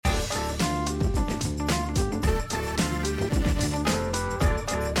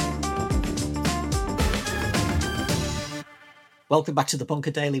Welcome back to the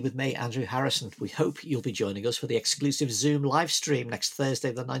Bunker Daily with me, Andrew Harrison. We hope you'll be joining us for the exclusive Zoom live stream next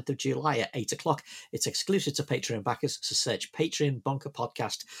Thursday, the 9th of July at 8 o'clock. It's exclusive to Patreon backers, so search Patreon Bunker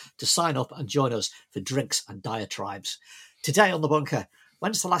Podcast to sign up and join us for drinks and diatribes. Today on the Bunker,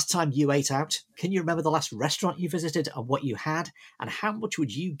 when's the last time you ate out? Can you remember the last restaurant you visited and what you had? And how much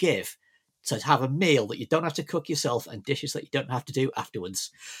would you give to have a meal that you don't have to cook yourself and dishes that you don't have to do afterwards?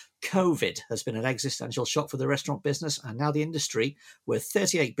 COVID has been an existential shock for the restaurant business, and now the industry, worth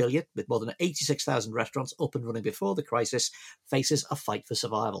 $38 billion, with more than 86,000 restaurants up and running before the crisis, faces a fight for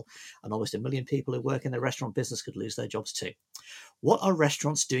survival. And almost 1 million people who work in the restaurant business could lose their jobs too. What are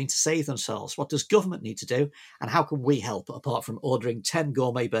restaurants doing to save themselves? What does government need to do? And how can we help, apart from ordering 10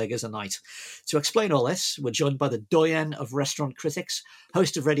 gourmet burgers a night? To explain all this, we're joined by the doyen of restaurant critics,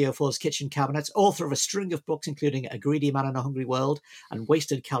 host of Radio 4's Kitchen Cabinet, author of a string of books including A Greedy Man in a Hungry World and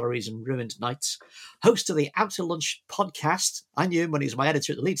Wasted Calories and Ruined Nights, host of the Out to Lunch podcast. I knew him when he was my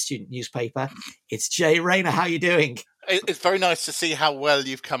editor at the Leeds Student newspaper. It's Jay Rayner. How are you doing? It's very nice to see how well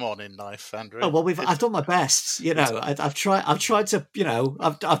you've come on in life, Andrew. Oh well, I've done my best. You know, I've tried to. You know,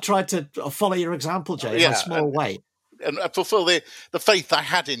 I've tried to follow your example, Jay, in a small way, and fulfill the faith I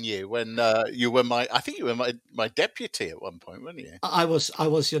had in you when you were I think you were my deputy at one point, weren't you? I was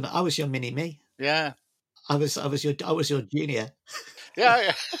your mini me. Yeah, I was your junior.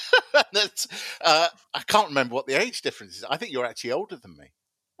 Yeah. That's, I can't remember what the age difference is. I think you're actually older than me.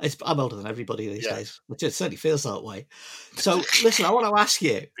 I'm older than everybody these days, which it certainly feels that way. So, listen, I want to ask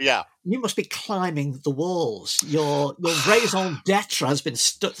you. Yeah, you must be climbing the walls. Your raison d'être has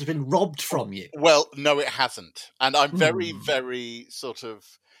been robbed from you. Well, no, it hasn't, and I'm very, very sort of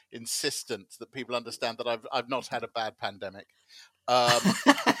insistent that people understand that I've not had a bad pandemic.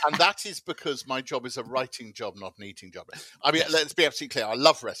 And that is because my job is a writing job, not an eating job. I mean, let's be absolutely clear. I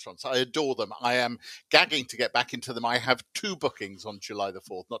love restaurants. I adore them. I am gagging to get back into them. I have 2 bookings on July the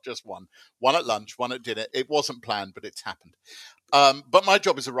 4th, not just one. One at lunch, one at dinner. It wasn't planned, but it's happened. But my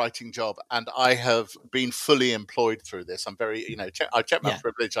job is a writing job, and I have been fully employed through this. I'm very, I check my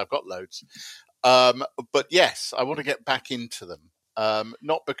privilege. I've got loads. But yes, I want to get back into them.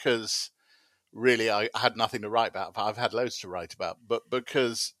 Not because really I had nothing to write about. I've had loads to write about, but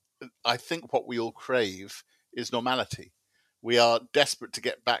because I think what we all crave is normality. We are desperate to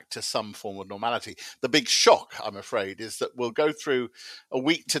get back to some form of normality. The big shock, I'm afraid, is that we'll go through a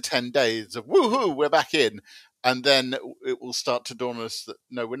week to 10 days of woohoo, we're back in. And then it will start to dawn on us that,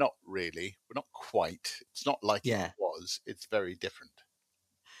 no, we're not really. We're not quite. It's not like it was. It's very different.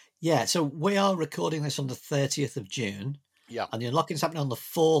 Yeah, so we are recording this on the 30th of June. Yeah. And the unlocking's happening on the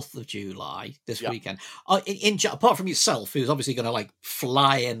 4th of July this weekend. Apart from yourself, who's obviously going to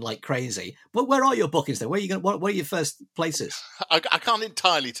fly in like crazy, but where are your bookings then? Where are you going? What are your first places? I can't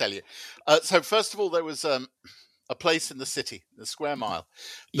entirely tell you. So first of all, there was a place in the city, the Square Mile,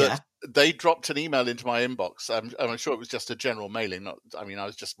 that they dropped an email into my inbox. I'm sure it was just a general mailing. I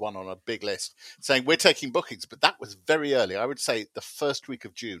was just one on a big list saying we're taking bookings, but that was very early. I would say the first week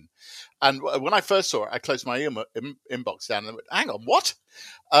of June. And when I first saw it, I closed my inbox down and went, hang on, what?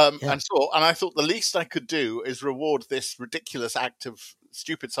 And I thought the least I could do is reward this ridiculous act of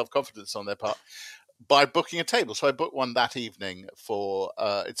stupid self-confidence on their part by booking a table. So I booked one that evening for,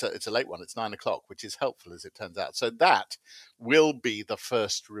 it's a late one. It's 9 o'clock, which is helpful as it turns out. So that will be the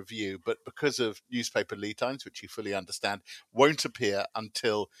first review, but because of newspaper lead times, which you fully understand, won't appear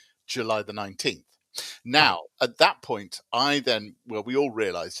until July the 19th. Now, at that point, we all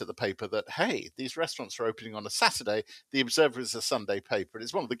realised at the paper that, hey, these restaurants are opening on a Saturday. The Observer is a Sunday paper. And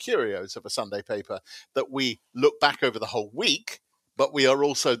it's one of the curios of a Sunday paper that we look back over the whole week, but we are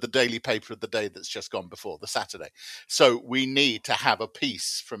also the daily paper of the day that's just gone before, the Saturday. So we need to have a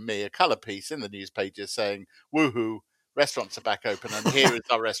piece from me, a colour piece in the news pages saying, woohoo, restaurants are back open, and here is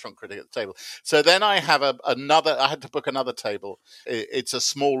our restaurant critic at the table. So then I have I had to book another table. It's a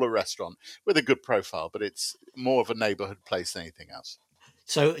smaller restaurant with a good profile, but it's more of a neighbourhood place than anything else.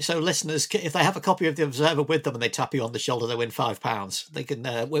 So listeners, if they have a copy of the Observer with them and they tap you on the shoulder, they win £5. They can.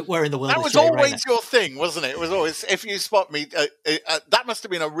 We're in the world. That was always your thing, wasn't it? It was always, if you spot me, that must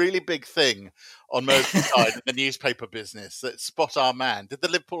have been a really big thing on Merseyside in the newspaper business. That spot our man. Did the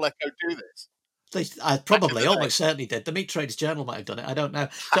Liverpool Echo do this? They probably almost certainly did. The Meat Trades Journal might have done it. I don't know.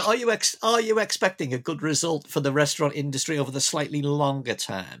 So are you expecting a good result for the restaurant industry over the slightly longer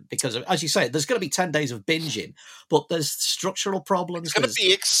term? Because, as you say, there's going to be 10 days of binging, but there's structural problems. It's going to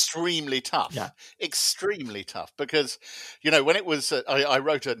be extremely tough. Yeah. Extremely tough. Because, when it was, I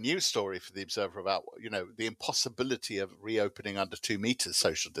wrote a news story for the Observer about, the impossibility of reopening under 2 meters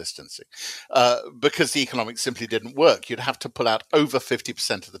social distancing, because the economics simply didn't work. You'd have to pull out over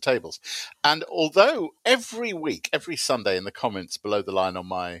 50% of the tables. And although every week, every Sunday in the comments below the line on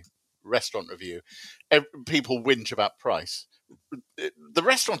my restaurant review, people whinge about price. The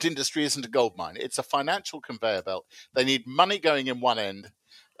restaurant industry isn't a gold mine. It's a financial conveyor belt. They need money going in one end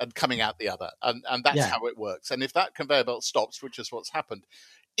and coming out the other. And that's how it works. And if that conveyor belt stops, which is what's happened,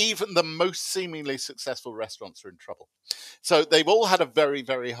 even the most seemingly successful restaurants are in trouble. So they've all had a very,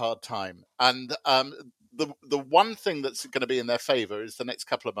 very hard time. And the one thing that's going to be in their favour is the next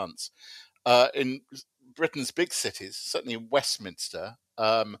couple of months. In Britain's big cities, certainly in Westminster,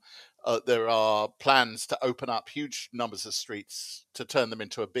 there are plans to open up huge numbers of streets to turn them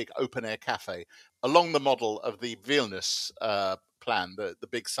into a big open-air cafe along the model of the Vilnius plan, the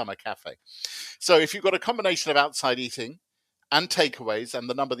big summer cafe. So if you've got a combination of outside eating and takeaways and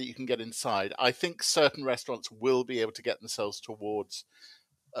the number that you can get inside, I think certain restaurants will be able to get themselves towards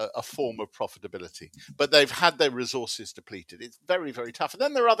a form of profitability. But they've had their resources depleted. It's very, very tough. And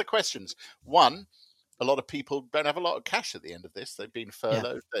then there are other questions. One, a lot of people don't have a lot of cash at the end of this. They've been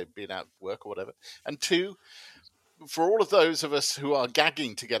furloughed, they've been out of work or whatever. And two, for all of those of us who are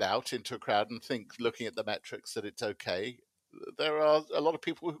gagging to get out into a crowd and think, looking at the metrics, that it's okay, there are a lot of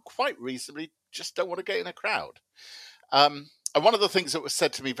people who quite reasonably just don't want to get in a crowd. And one of the things that was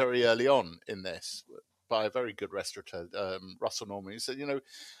said to me very early on in this by a very good restaurateur, Russell Norman, he said,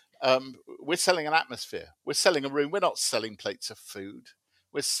 we're selling an atmosphere. We're selling a room. We're not selling plates of food.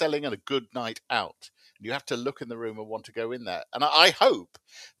 We're selling a good night out. You have to look in the room and want to go in there. And I hope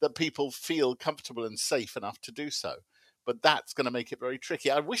that people feel comfortable and safe enough to do so. But that's going to make it very tricky.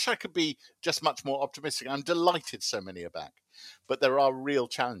 I wish I could be just much more optimistic. I'm delighted so many are back. But there are real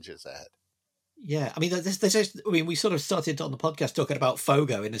challenges ahead. Yeah, I mean, we sort of started on the podcast talking about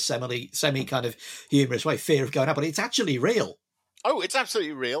FOGO in a semi kind of humorous way, fear of going out, but it's actually real. Oh, it's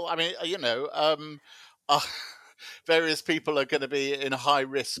absolutely real. I mean, various people are going to be in high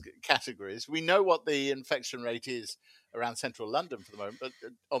risk categories. We know what the infection rate is around central London for the moment, but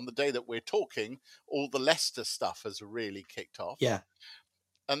on the day that we're talking, all the Leicester stuff has really kicked off. Yeah.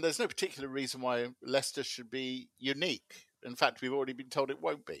 And there's no particular reason why Leicester should be unique. In fact, we've already been told it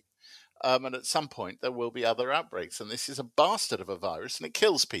won't be. And at some point, there will be other outbreaks. And this is a bastard of a virus, and it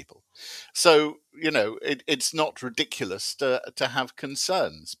kills people. So, it's not ridiculous to have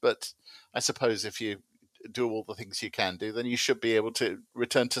concerns. But I suppose if you do all the things you can do, then you should be able to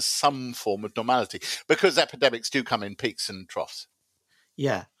return to some form of normality. Because epidemics do come in peaks and troughs.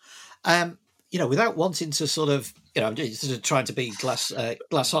 Yeah. Without wanting to sort of, I'm just sort of trying to be glass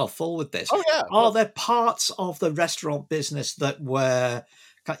half full with this. Oh, yeah. Are there parts of the restaurant business that were...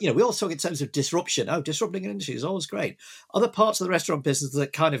 we all talk in terms of disruption. Oh, disrupting an industry is always great. Other parts of the restaurant business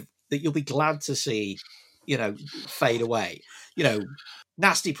that you'll be glad to see, fade away.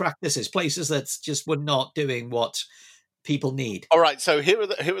 Nasty practices, places that just were not doing what people need. All right. So here are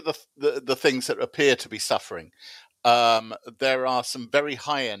the things that appear to be suffering. There are some very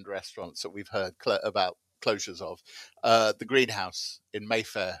high end restaurants that we've heard about closures of. The Greenhouse in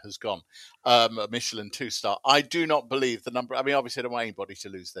Mayfair has gone, a Michelin 2-star. I do not believe the number. I mean, obviously I don't want anybody to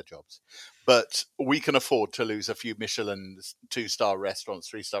lose their jobs, but we can afford to lose a few Michelin 2-star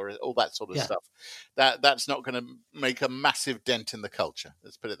restaurants, 3-star, all that sort of stuff. That's not going to make a massive dent in the culture.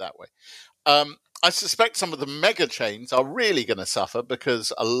 Let's put it that way. I suspect some of the mega chains are really going to suffer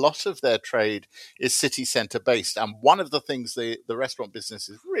because a lot of their trade is city centre based. And one of the things the restaurant business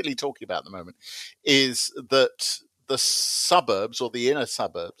is really talking about at the moment is that the suburbs or the inner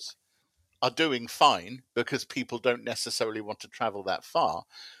suburbs are doing fine because people don't necessarily want to travel that far.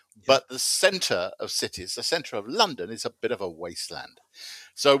 Yeah. But the centre of cities, the centre of London, is a bit of a wasteland.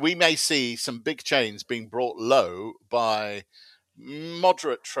 So we may see some big chains being brought low by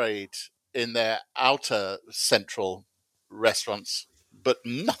moderate trade in their outer central restaurants, but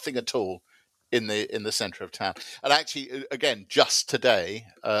nothing at all in the centre of town. And actually, again, just today,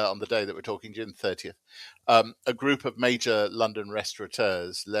 on the day that we're talking, June 30th, a group of major London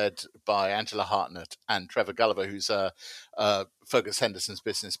restaurateurs led by Angela Hartnett and Trevor Gulliver, who's Fergus Henderson's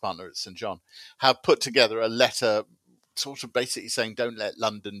business partner at St. John, have put together a letter sort of basically saying, don't let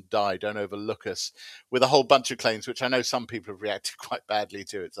London die, don't overlook us, with a whole bunch of claims, which I know some people have reacted quite badly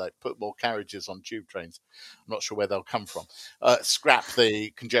to. It's like, put more carriages on tube trains. I'm not sure where they'll come from. Scrap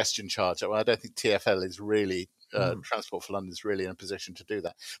the congestion charge. Well, I don't think TfL is really, Transport for London is really in a position to do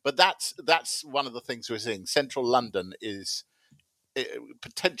that. But that's one of the things we're seeing. Central London is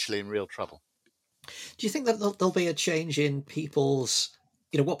potentially in real trouble. Do you think that there'll be a change in people's...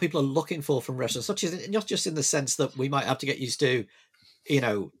 what people are looking for from restaurants, not just in the sense that we might have to get used to,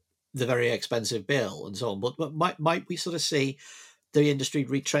 the very expensive bill and so on, but might we sort of see the industry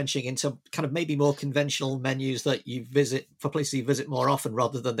retrenching into kind of maybe more conventional menus that you visit for places you visit more often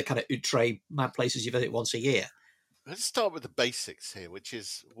rather than the kind of outre mad places you visit once a year? Let's start with the basics here, which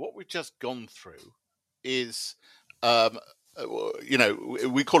is what we've just gone through is, um,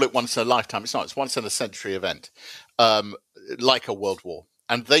 we call it once in a lifetime. It's not. It's once in a century event, like a world war.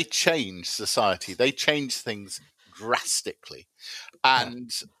 And they change society. They change things drastically.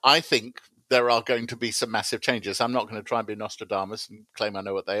 And I think there are going to be some massive changes. I'm not going to try and be Nostradamus and claim I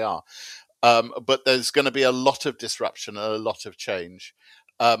know what they are. But there's going to be a lot of disruption and a lot of change.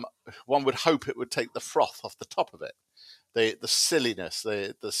 One would hope it would take the froth off the top of it, the silliness,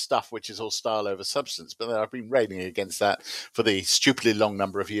 the stuff which is all style over substance. But I've been railing against that for the stupidly long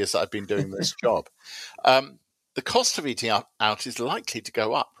number of years that I've been doing this job. The cost of eating out is likely to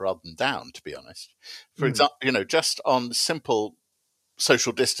go up rather than down, to be honest. For example, just on simple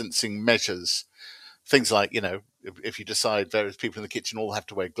social distancing measures, things like, if you decide various people in the kitchen all have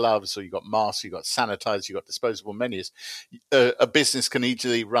to wear gloves, or you've got masks, you've got sanitizers, you've got disposable menus, a business can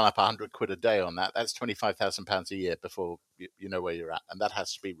easily run up £100 a day on that. That's £25,000 a year before you know where you're at. And that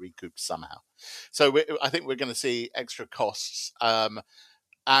has to be recouped somehow. So I think we're going to see extra costs.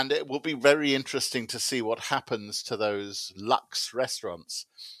 And it will be very interesting to see what happens to those luxe restaurants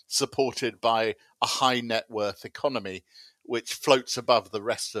supported by a high net worth economy, which floats above the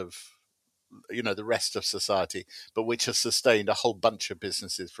rest of society, but which has sustained a whole bunch of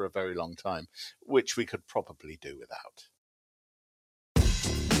businesses for a very long time, which we could probably do without.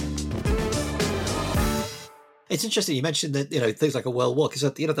 It's interesting you mentioned that, things like a world war, because,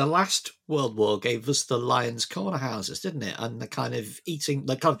 the last World War gave us the Lions Corner houses, didn't it? And the kind of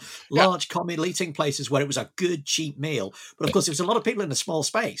large communal eating places where it was a good, cheap meal. But of course, there was a lot of people in a small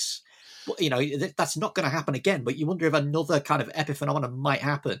space. That's not going to happen again. But you wonder if another kind of epiphenomenon might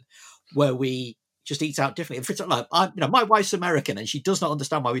happen where we just eat out differently. For example, my wife's American and she does not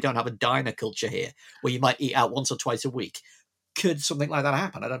understand why we don't have a diner culture here where you might eat out once or twice a week. Could something like that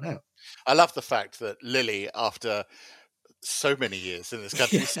happen? I don't know. I love the fact that Lily, after so many years in this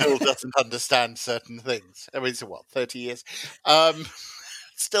country, still doesn't understand certain things. I mean, 30 years?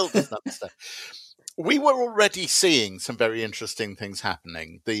 Still doesn't understand. We were already seeing some very interesting things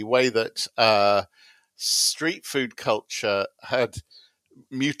happening. The way that street food culture had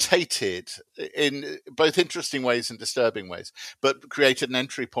mutated in both interesting ways and disturbing ways, but created an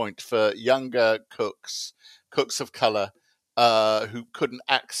entry point for younger cooks of color, who couldn't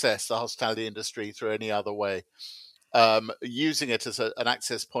access the hospitality industry through any other way, using it as an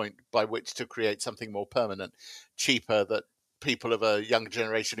access point by which to create something more permanent, cheaper, that people of a younger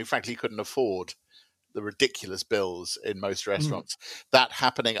generation who frankly couldn't afford the ridiculous bills in most restaurants, that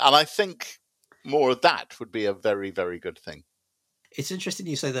happening. And I think more of that would be a very, very good thing. It's interesting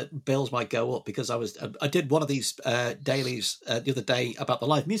you say that bills might go up, because I did one of these dailies the other day about the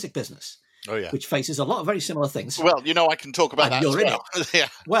live music business. Oh, yeah. Which faces a lot of very similar things. Well, I can talk about that as well. Yeah.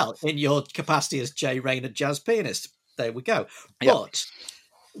 Well, in your capacity as Jay Rayner jazz pianist, there we go. Yeah. But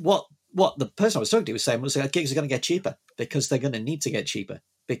what the person I was talking to was saying was that gigs are going to get cheaper, because they're going to need to get cheaper,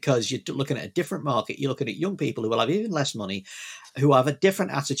 because you're looking at a different market. You're looking at young people who will have even less money, who have a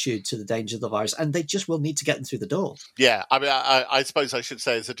different attitude to the danger of the virus, and they just will need to get them through the door. Yeah, I mean, I suppose I should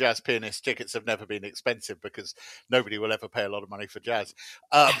say, as a jazz pianist, tickets have never been expensive, because nobody will ever pay a lot of money for jazz.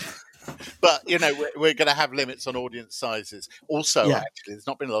 But, we're going to have limits on audience sizes. Also, actually, there's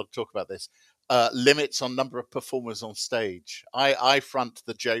not been a lot of talk about this. Limits on number of performers on stage. I front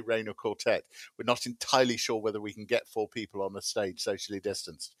the Jay Rayner Quartet. We're not entirely sure whether we can get 4 people on the stage socially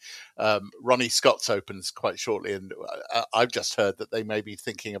distanced. Ronnie Scott's opens quite shortly, and I've just heard that they may be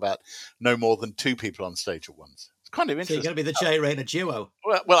thinking about no more than 2 people on stage at once. It's kind of interesting. So you're going to be the Jay Rayner duo.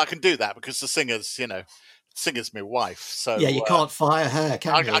 Well, I can do that because the singer's my wife. So yeah, you can't fire her,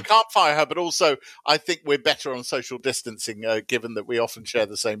 can you? I can't fire her, but also I think we're better on social distancing, given that we often share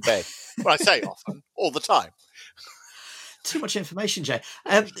the same bed. Well, I say often, all the time. Too much information, Jay.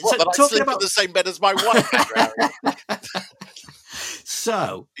 I sleep in the same bed as my wife.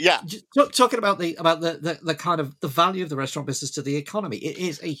 So, yeah, talking about the kind of the value of the restaurant business to the economy, it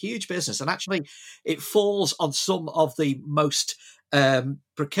is a huge business, and actually, it falls on some of the most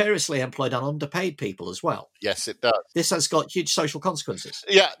precariously employed and underpaid people as well. Yes, it does. This has got huge social consequences.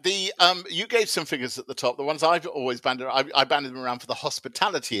 Yeah, you gave some figures at the top. The ones I've always banded, I banded them around for the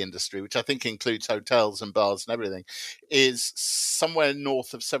hospitality industry, which I think includes hotels and bars and everything, is somewhere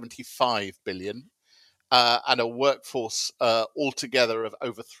north of 75 billion, and a workforce altogether of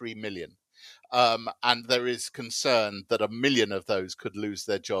over 3 million. And there is concern that 1 million of those could lose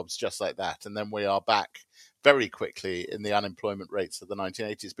their jobs just like that. And then we are back very quickly in the unemployment rates of the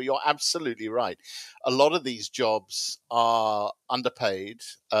 1980s. But you're absolutely right. A lot of these jobs are underpaid,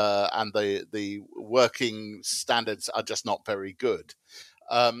 and the working standards are just not very good.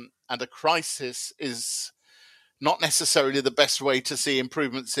 And a crisis is not necessarily the best way to see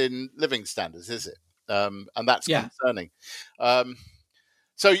improvements in living standards, is it? And that's concerning.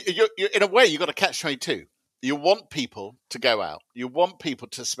 So you're, in a way, you've got to catch 22. You want people to go out. You want people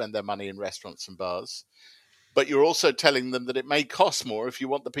to spend their money in restaurants and bars. But you're also telling them that it may cost more if you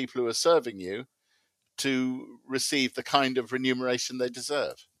want the people who are serving you to receive the kind of remuneration they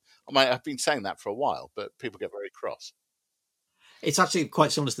deserve. I've been saying that for a while, but people get very cross. It's actually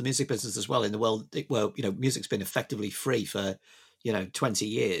quite similar to the music business as well, in the world where, music's been effectively free for, 20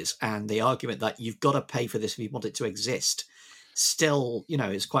 years. And the argument that you've got to pay for this if you want it to exist still,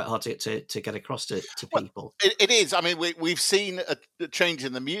 it's quite hard to get across to people. Well, it is. I mean, we've seen a change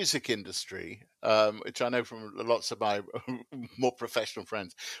in the music industry, which I know from lots of my more professional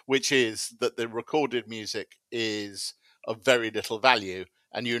friends, which is that the recorded music is of very little value,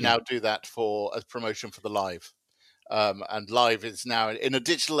 and you now do that for a promotion for the live. And live is now in a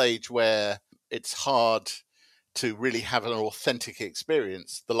digital age where it's hard to really have an authentic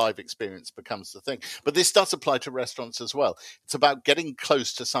experience. The live experience becomes the thing. But this does apply to restaurants as well. It's about getting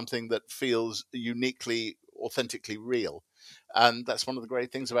close to something that feels uniquely, authentically real. And that's one of the great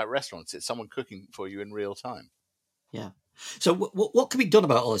things about restaurants. It's someone cooking for you in real time. Yeah. So what can be done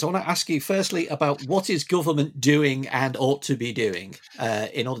about all this? I want to ask you firstly about what is government doing and ought to be doing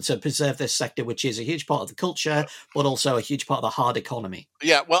in order to preserve this sector, which is a huge part of the culture, but also a huge part of the hard economy.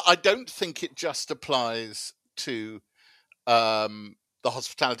 Yeah, well, I don't think it just applies to the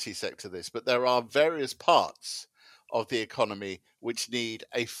hospitality sector, but there are various parts of the economy which need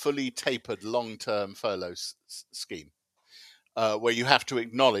a fully tapered long-term furlough scheme, where you have to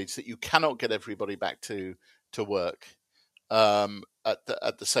acknowledge that you cannot get everybody back to work at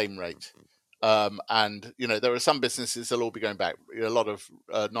the same rate. And there are some businesses that'll all be going back. A lot of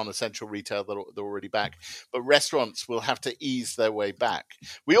non-essential retail they're already back, but restaurants will have to ease their way back.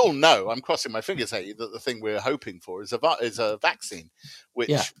 We all know, I'm crossing my fingers at you, that the thing we're hoping for is a vaccine,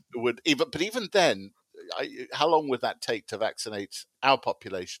 which would even then, how long would that take to vaccinate our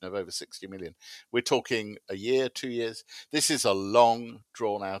population of over 60 million? We're talking a year, 2 years. This is a long,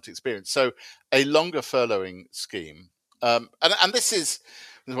 drawn-out experience. So a longer furloughing scheme, and this is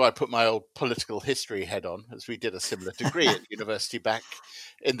where I put my old political history head on, as we did a similar degree at university back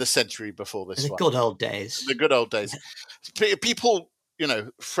in the century before this one. The good old days. The good old days. People,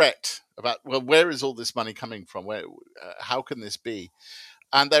 fret about, well, where is all this money coming from? How can this be?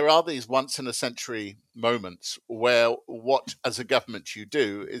 And there are these once-in-a-century moments where what, as a government, you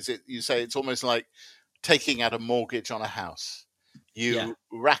do is you say it's almost like taking out a mortgage on a house. You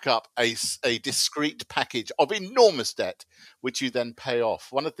rack up a discrete package of enormous debt, which you then pay off.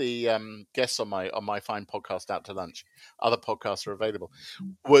 One of the guests on my fine podcast, Out to Lunch, other podcasts are available,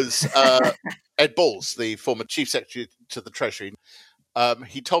 was Ed Balls, the former Chief Secretary to the Treasury.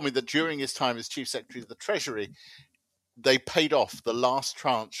 He told me that during his time as Chief Secretary of the Treasury, they paid off the last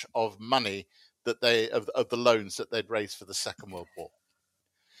tranche of money that of the loans that they'd raised for the Second World War.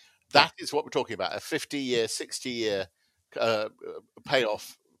 That is what we're talking about, a 50-year, 60-year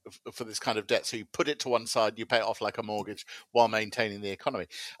payoff for this kind of debt. So you put it to one side, you pay it off like a mortgage while maintaining the economy.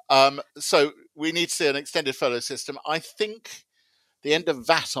 So we need to see an extended furlough system. I think the end of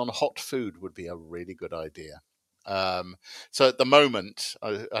VAT on hot food would be a really good idea. So at the moment,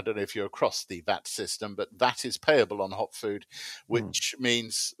 I don't know if you're across the VAT system, but VAT is payable on hot food, which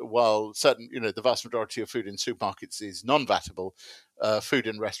means while certain, the vast majority of food in supermarkets is non-VATable, food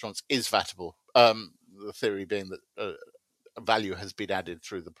in restaurants is VATable. The theory being that value has been added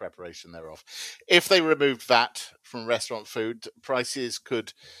through the preparation thereof. If they removed VAT from restaurant food, prices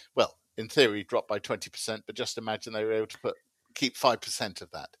could, well, in theory, drop by 20%, but just imagine they were able to keep 5%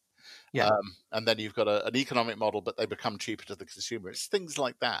 of that. Yeah. And then you've got an economic model, but they become cheaper to the consumer. It's things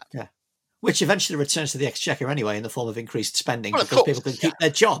like that. Yeah. Which eventually returns to the exchequer anyway in the form of increased spending, well, because people can keep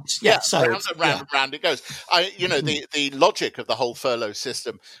their jobs. Yeah, so round and round it goes. The logic of the whole furlough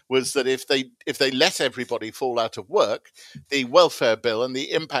system was that if they let everybody fall out of work, the welfare bill and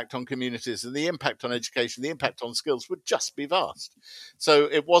the impact on communities and the impact on education, the impact on skills would just be vast. So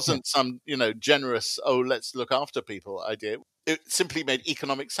it wasn't some generous, let's look after people idea. It simply made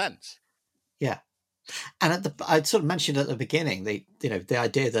economic sense. Yeah. And I sort of mentioned at the beginning the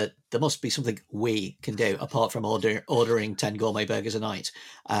idea that there must be something we can do apart from ordering 10 gourmet burgers a night.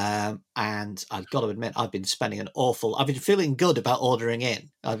 And I've got to admit, I've been feeling good about ordering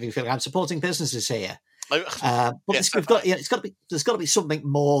in. I've been feeling I'm supporting businesses here. But there's got to be something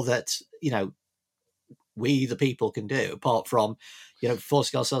more that we, the people, can do apart from,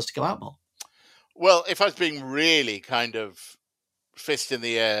 forcing ourselves to go out more? Well, if I was being really kind of fist in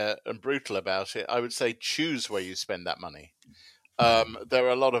the air and brutal about it, I would say choose where you spend that money. There are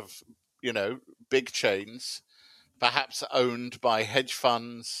a lot of, big chains, perhaps owned by hedge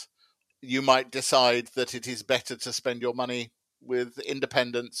funds. You might decide that it is better to spend your money with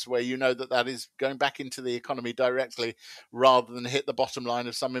independents where you know that is going back into the economy directly rather than hit the bottom line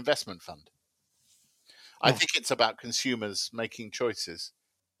of some investment fund. I think it's about consumers making choices.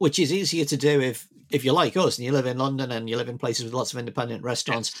 Which is easier to do if you're like us and you live in London and you live in places with lots of independent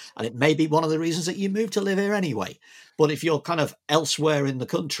restaurants, Yes. and it may be one of the reasons that you moved to live here anyway. But if you're kind of elsewhere in the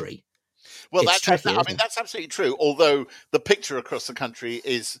country, well, it's tricky, that's absolutely true. Although the picture across the country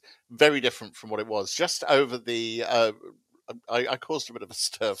is very different from what it was. Just over the I caused a bit of a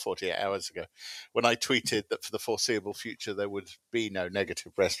stir 48 hours ago when I tweeted that for the foreseeable future there would be no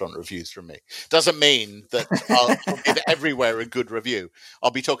negative restaurant reviews from me. Doesn't mean that I'll give everywhere a good review.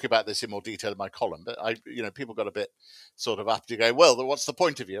 I'll be talking about this in more detail in my column, but people got a bit sort of up to go, well, what's the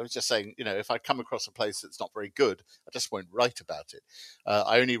point of you? I was just saying, if I come across a place that's not very good, I just won't write about it.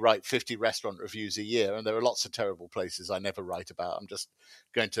 I only write 50 restaurant reviews a year, and there are lots of terrible places I never write about. I'm just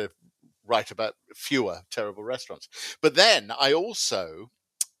going to write about fewer terrible restaurants. But then I also,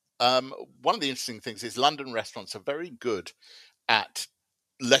 one of the interesting things is London restaurants are very good at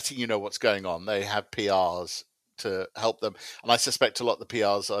letting you know what's going on. They have PRs to help them. And I suspect a lot of the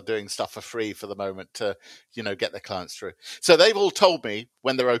PRs are doing stuff for free for the moment to, get their clients through. So they've all told me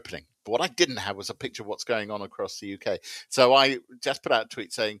when they're opening. But what I didn't have was a picture of what's going on across the UK. So I just put out a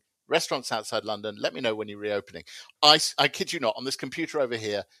tweet saying, restaurants outside London, let me know when you're reopening. I kid you not, on this computer over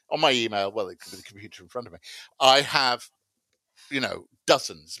here, on my email, well, it could be the computer in front of me, I have,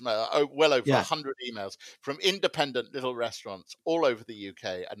 dozens, well over 100 emails from independent little restaurants all over the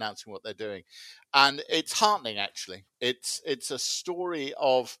UK announcing what they're doing. And it's heartening, actually. It's a story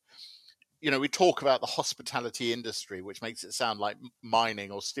of, we talk about the hospitality industry, which makes it sound like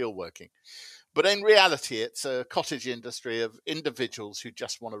mining or steelworking. But in reality, it's a cottage industry of individuals who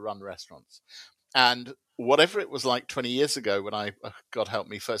just want to run restaurants. And whatever it was like 20 years ago when I, God help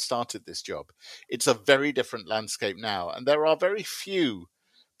me, first started this job, it's a very different landscape now. And there are very few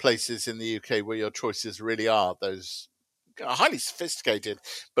places in the UK where your choices really are those highly sophisticated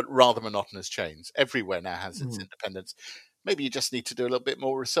but rather monotonous chains. Everywhere now has its independence. Maybe you just need to do a little bit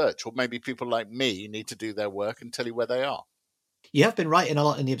more research, or maybe people like me need to do their work and tell you where they are. You have been writing a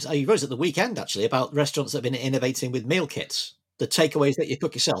lot in you wrote at the weekend, actually, about restaurants that have been innovating with meal kits, the takeaways that you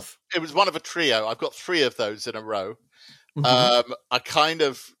cook yourself. It was one of a trio. I've got 3 of those in a row.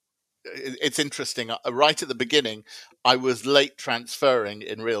 It's interesting. Right at the beginning, I was late transferring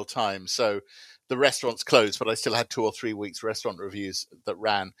in real time. So the restaurants closed, but I still had 2 or 3 weeks restaurant reviews that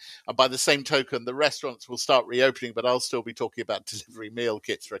ran. And by the same token, the restaurants will start reopening, but I'll still be talking about delivery meal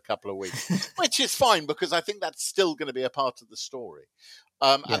kits for a couple of weeks, which is fine because I think that's still going to be a part of the story.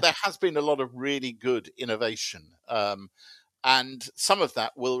 And there has been a lot of really good innovation. And some of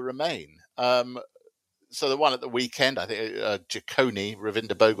that will remain. So the one at the weekend, I think Jaconi,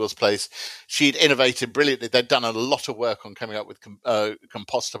 Ravinda Bogle's place, she'd innovated brilliantly. They'd done a lot of work on coming up with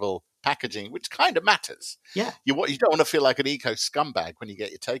compostable packaging, which kind of matters. Yeah. You don't want to feel like an eco scumbag when you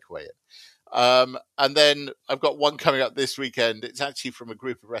get your takeaway in. And then I've got one coming up this weekend. It's actually from a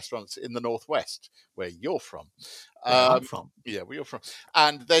group of restaurants in the Northwest, where you're from. Where I'm from. Yeah, where you're from.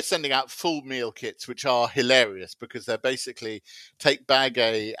 And they're sending out full meal kits, which are hilarious because they're basically take bag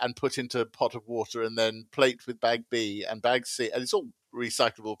A and put into a pot of water and then plate with bag B and bag C. And it's all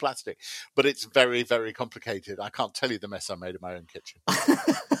recyclable plastic. But it's very, very complicated. I can't tell you the mess I made in my own kitchen.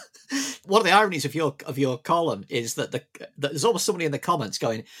 One of the ironies of your column is that there's almost somebody in the comments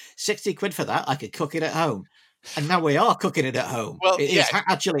going, 60 quid for that, I could cook it at home. And now we are cooking it at home. Well, it is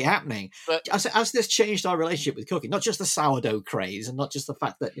actually happening. But as this changed our relationship with cooking, not just the sourdough craze and not just the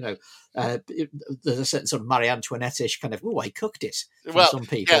fact that, there's a certain sort of Marie Antoinette-ish kind of, I cooked it from some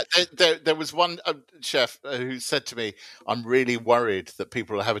people. Yeah, there was one chef who said to me, I'm really worried that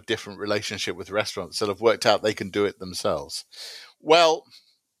people have a different relationship with restaurants that have worked out they can do it themselves. Well,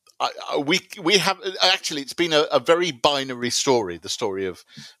 we have actually, it's been a very binary story, the story of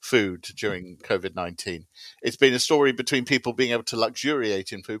food during COVID-19. It's been a story between people being able to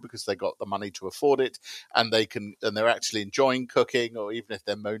luxuriate in food because they got the money to afford it and they're actually enjoying cooking, or even if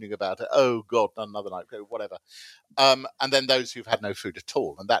they're moaning about it, oh God, another night, whatever. And then those who've had no food at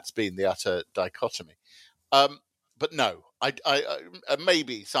all. And that's been the utter dichotomy. But no, I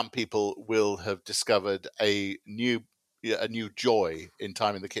maybe some people will have discovered a new joy in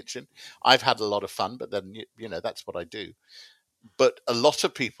time in the kitchen. I've had a lot of fun, but then, that's what I do. but a lot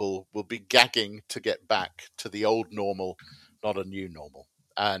of people will be gagging to get back to the old normal, not a new normal.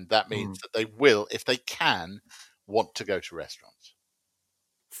 And that means that they will, if they can, want to go to restaurants.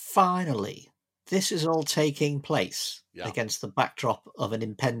 Finally, this is all taking place against the backdrop of an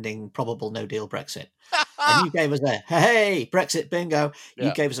impending probable no-deal Brexit. And you gave us hey, Brexit bingo.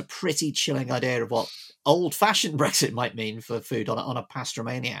 You gave us a pretty chilling idea of what old-fashioned Brexit might mean for food on a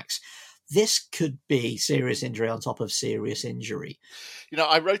Pastromaniacs. This could be serious injury on top of serious injury.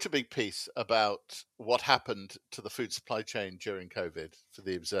 I wrote a big piece about what happened to the food supply chain during COVID for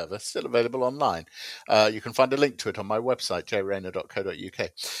The Observer, still available online. You can find a link to it on my website,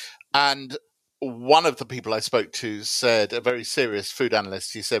 jrayner.co.uk. And one of the people I spoke to said, a very serious food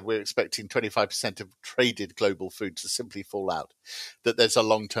analyst, he said, we're expecting 25% of traded global food to simply fall out, that there's a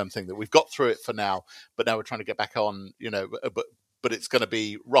long-term thing, that we've got through it for now, but now we're trying to get back on, but it's going to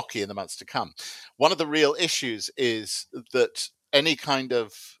be rocky in the months to come. One of the real issues is that any kind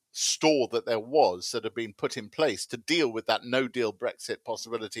of store that there was that had been put in place to deal with that no-deal Brexit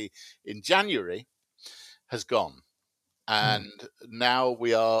possibility in January has gone. And now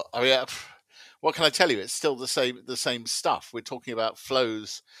we are, what can I tell you? It's still the same stuff. We're talking about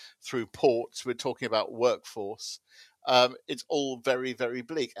flows through ports. We're talking about workforce. It's all very, very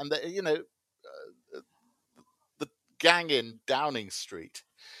bleak. And, the gang in Downing Street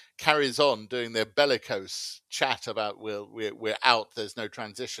carries on doing their bellicose chat about we're out, there's no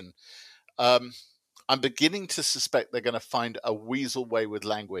transition. I'm beginning to suspect they're going to find a weasel way with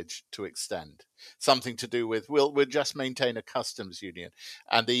language to extend, something to do with we'll just maintain a customs union,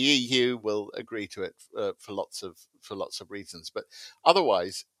 and the EU will agree to it for lots of reasons. But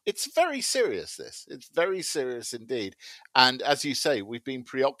otherwise, it's very serious. It's very serious indeed. And as you say, we've been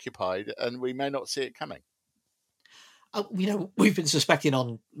preoccupied, and we may not see it coming. We've been suspecting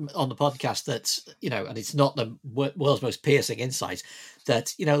on the podcast that, and it's not the world's most piercing insight,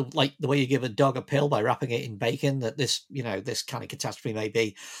 that, like the way you give a dog a pill by wrapping it in bacon, that this kind of catastrophe may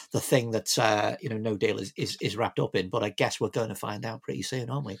be the thing that, no deal is wrapped up in. But I guess we're going to find out pretty soon,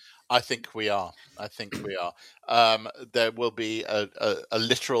 aren't we? I think we are. There will be a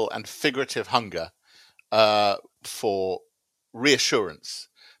literal and figurative hunger for reassurance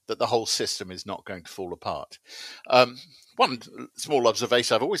that the whole system is not going to fall apart. One small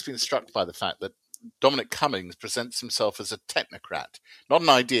observation, I've always been struck by the fact that Dominic Cummings presents himself as a technocrat, not an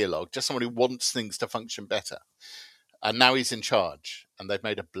ideologue, just someone who wants things to function better. And now he's in charge, and they've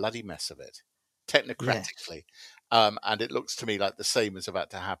made a bloody mess of it, technocratically. Yes. And it looks to me like the same is about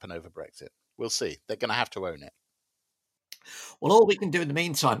to happen over Brexit. We'll see. They're going to have to own it. Well, all we can do in the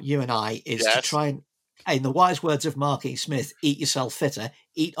meantime, you and I, is to try and, in the wise words of Mark E. Smith, eat yourself fitter,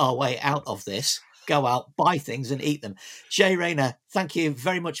 eat our way out of this, go out, buy things and eat them. Jay Rayner, thank you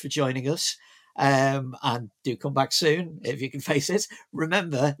very much for joining us. And do come back soon if you can face it.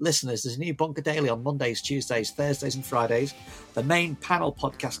 Remember, listeners, there's a new Bunker Daily on Mondays, Tuesdays, Thursdays and Fridays. The main panel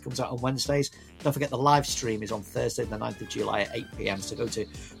podcast comes out on Wednesdays. Don't forget the live stream is on Thursday, the 9th of July at 8 p.m. So go to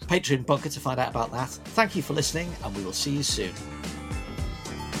Patreon Bunker to find out about that. Thank you for listening, and we will see you soon.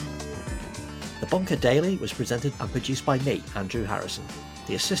 The Bunker Daily was presented and produced by me, Andrew Harrison.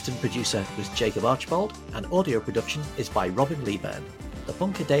 The assistant producer was Jacob Archbold, and audio production is by Robin Leeburn. The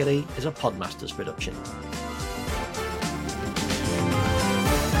Bunker Daily is a Podmasters production.